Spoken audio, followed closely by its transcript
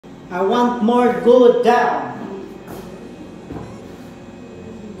I want more go down.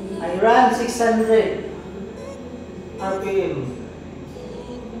 I ran 600 RPM.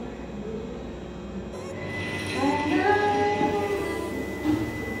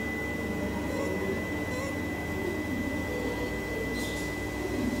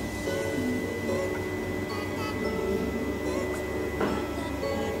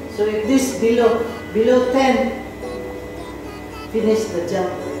 So if this below 10, finish the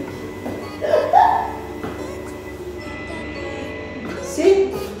jump.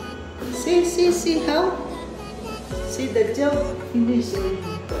 See how? See the jump finish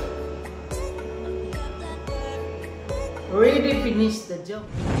already finished the jump.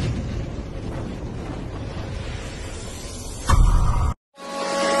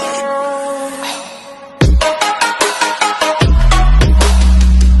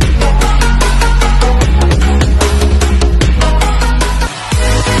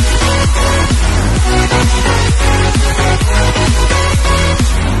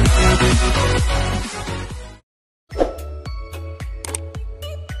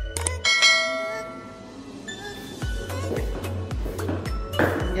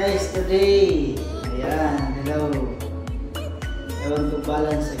 Guys, today, ayan, hello. I want to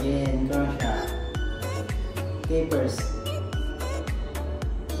balance again, crankshaft, tapers.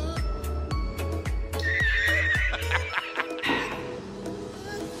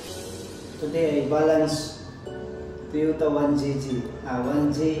 Today I balance Toyota 1JZ.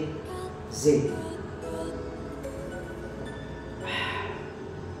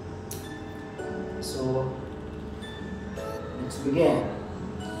 So, let's begin.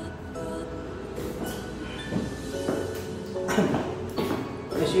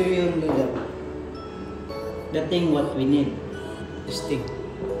 I show you the thing what we need. This thing.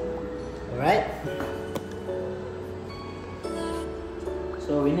 Alright?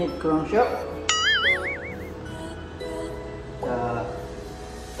 So we need crankshaft, the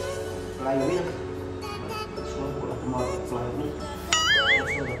flywheel. This one for automatic flywheel.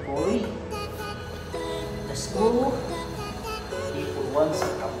 Also the pulley, the screw. You put one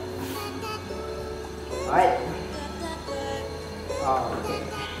setup. Alright. Okay.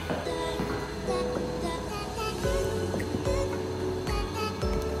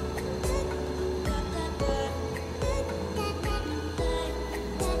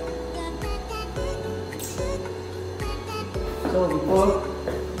 So before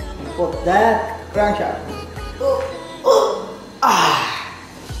we put that crankshaft.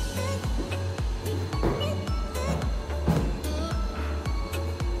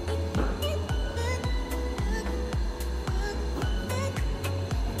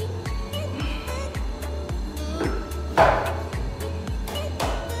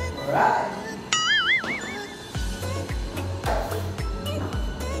 Alright.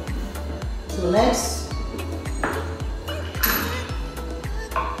 So next,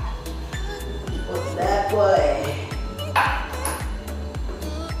 put that way.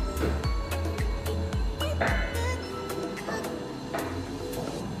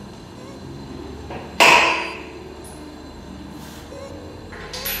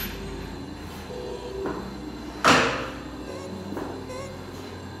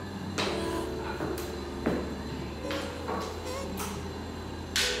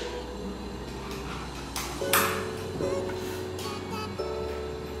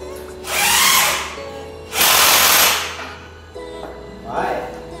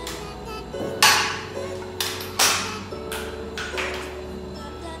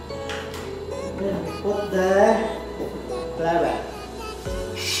 Then we put the flywheel.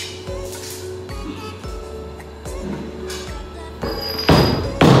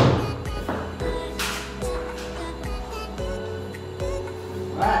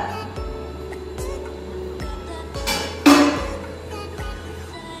 Right.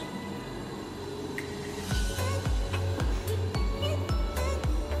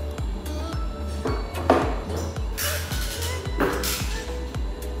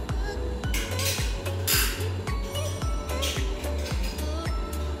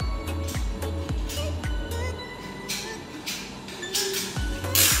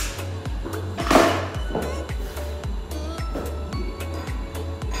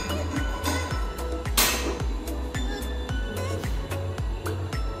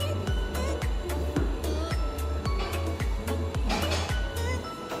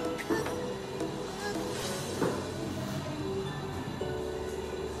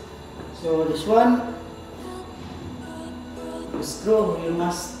 So this one, the screw you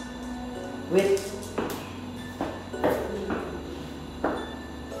must with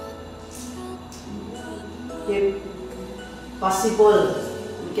if possible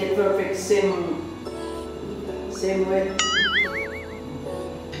we can same weight.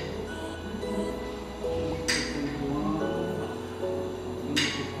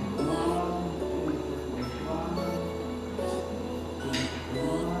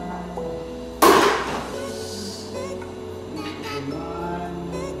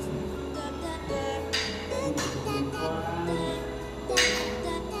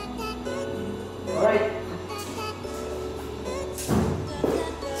 Alright.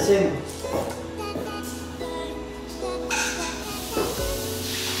 Same.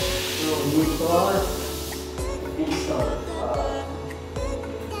 So we pause and start.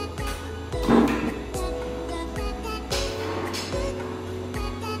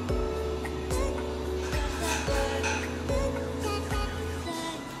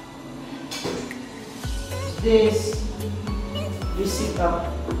 This is up.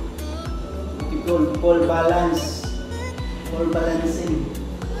 We call balancing.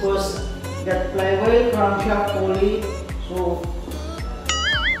 Because that flywheel, crankshaft, pulley, so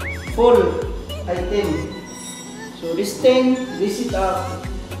full item. So this thing, this is up.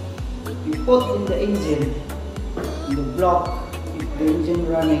 We put in the engine, in the block, if the engine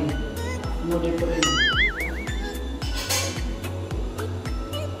running, no different.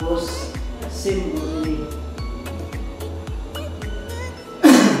 Because same only.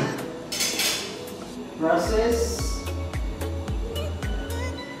 Process.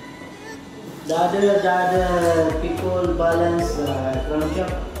 The other people balance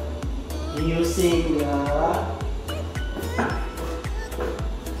crankshaft using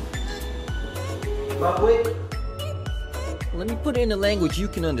buckwheat. Let me put it in a language you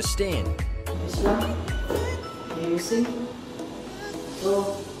can understand. This one using.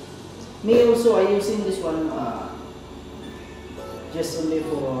 So me also I using this one just only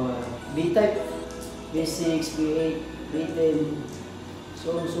for B type, B6, B8, B10,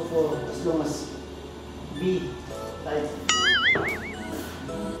 so on and so forth, as long as B type.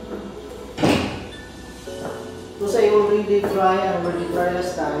 Because I already tried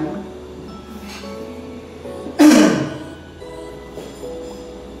last time.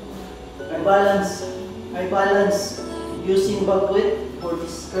 I balance using buckwheat for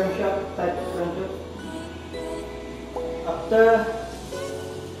this crankshaft type of crankshaft. After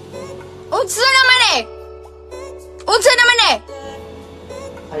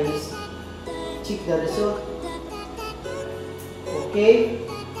I check the result. Okay.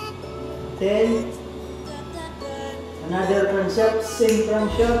 Then another crankshaft, same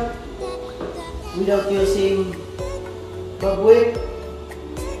crankshaft without using buckwheat.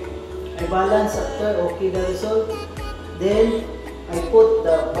 I balance after, okay the result. Then I put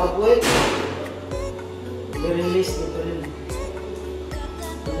the buckwheat. Very less different.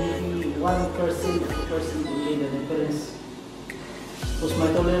 Maybe 1%, 2% only the difference. Because my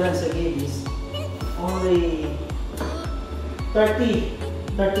tolerance again is only 30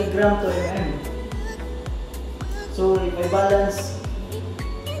 gram to mm. So if I balance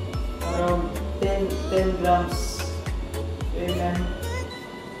around 10 grams to mm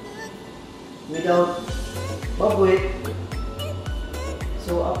without buckwheat,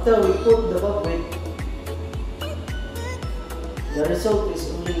 so after we put the buckwheat, the result is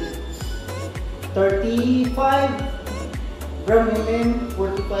only 35 gram mm,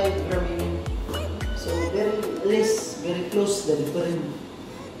 45 gram mm. So very less, very close the difference.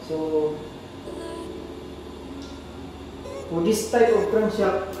 So for this type of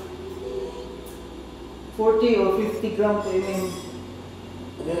crankshaft, 40 or 50 gram per mm,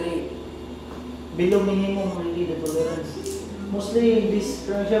 very below minimum already the tolerance. Mostly this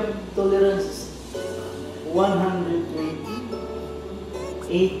crankshaft tolerance is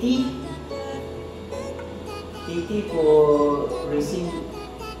 120, 80 for racing,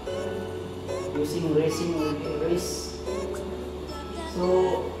 using racing or race. So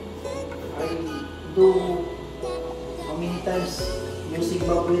I do how many times using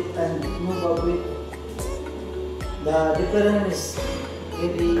buckwheat and no buckwheat. The difference is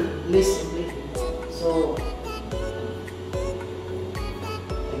very less. So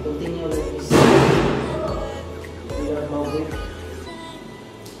I continue like this without buckwheat.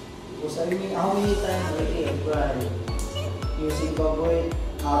 So how many times already I tried using buckwheat?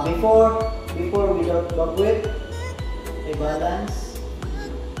 Before without buckwheat, I balance.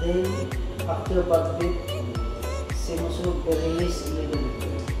 Then after buckwheat, same also very less a little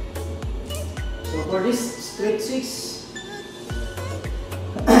bit. So for this straight 6,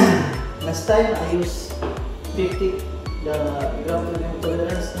 last time I used 50 the gram per mm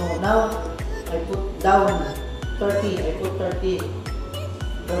tolerance. No, now I put down 30. I put 30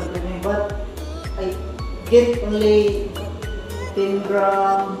 gram per mm, but I get only 10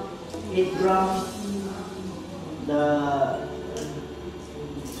 gram, 8 gram the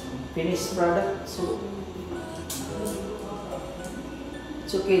finished product, so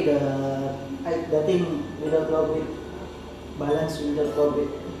it's okay. The thing without COVID, balance without COVID.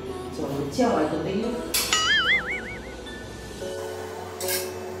 So let's see how I continue.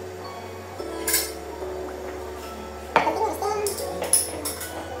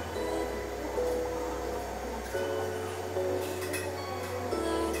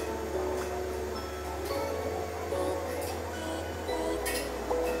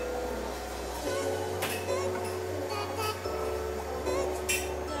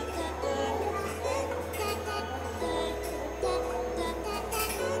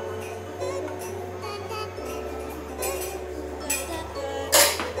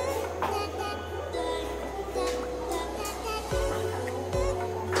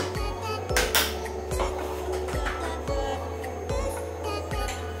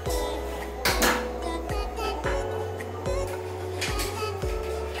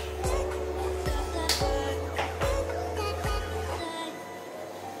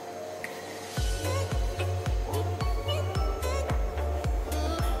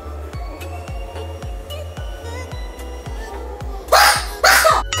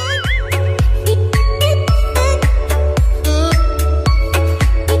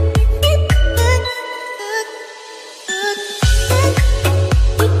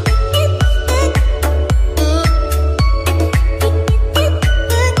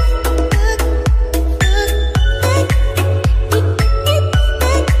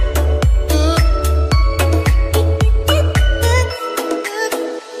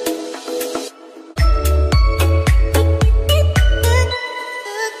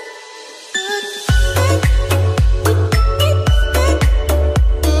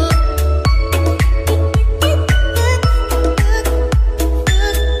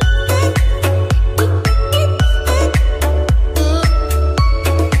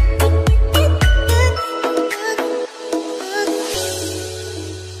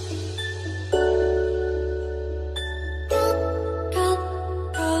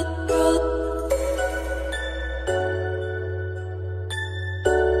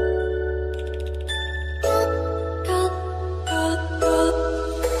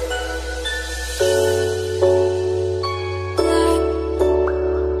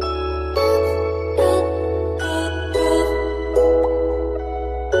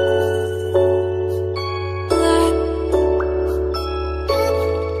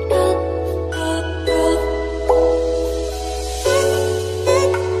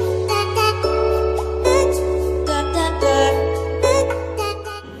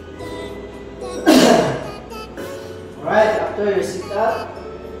 After you sit up,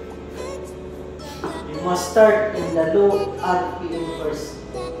 you must start in the low RPM first,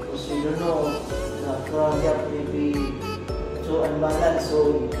 because you don't know the crankshaft may be so unbalanced,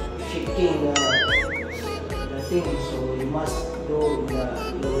 so shaking the thing, so you must do the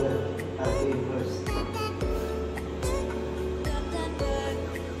lower RPM first.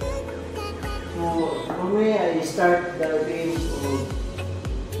 So for me, I start the game of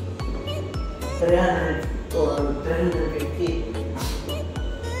 300 or 350.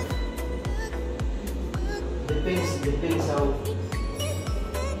 Depends how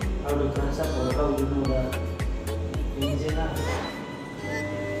the crankshaft or how you know the engine.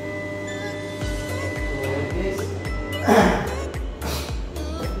 So like this.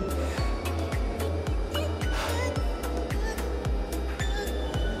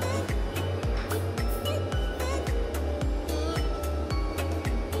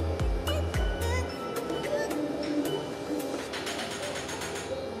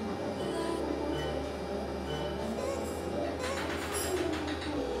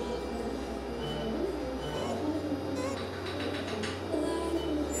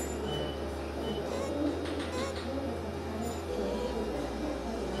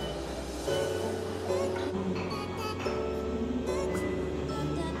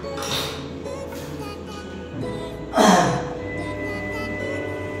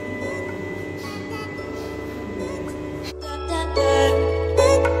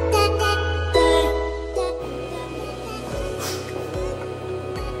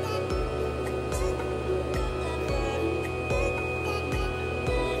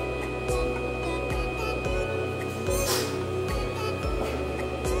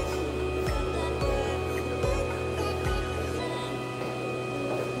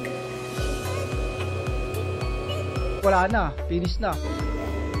 Wala na, finish na.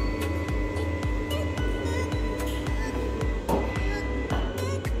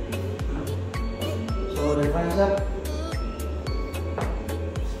 So the crankshaft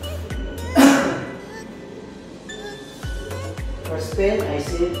spin, I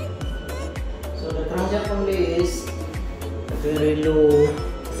see. So the crankshaft only is very low.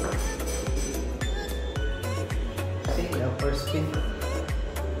 See the upper spin.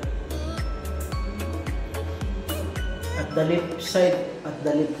 At the left side, at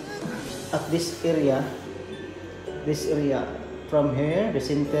this area, from here, the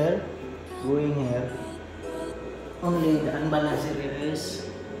center, going here, only the unbalanced area is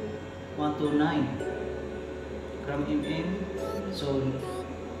 129 gram mm. So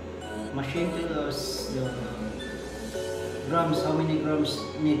machine tells us the grams, how many grams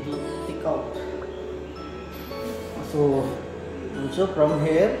need to take out. So also from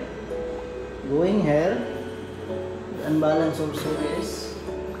here, going here, the unbalance also is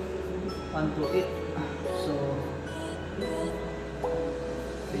 128. So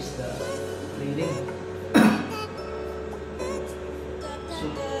this is the reading. So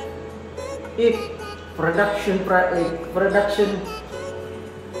if production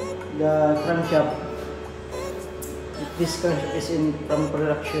the crankshaft, if this crankshaft is in from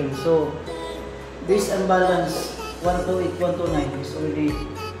production, so this unbalance 128, 129 is already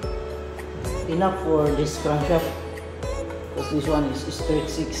enough for this crankshaft, because this one is straight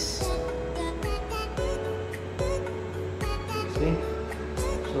 6. See?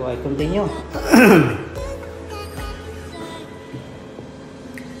 So I continue.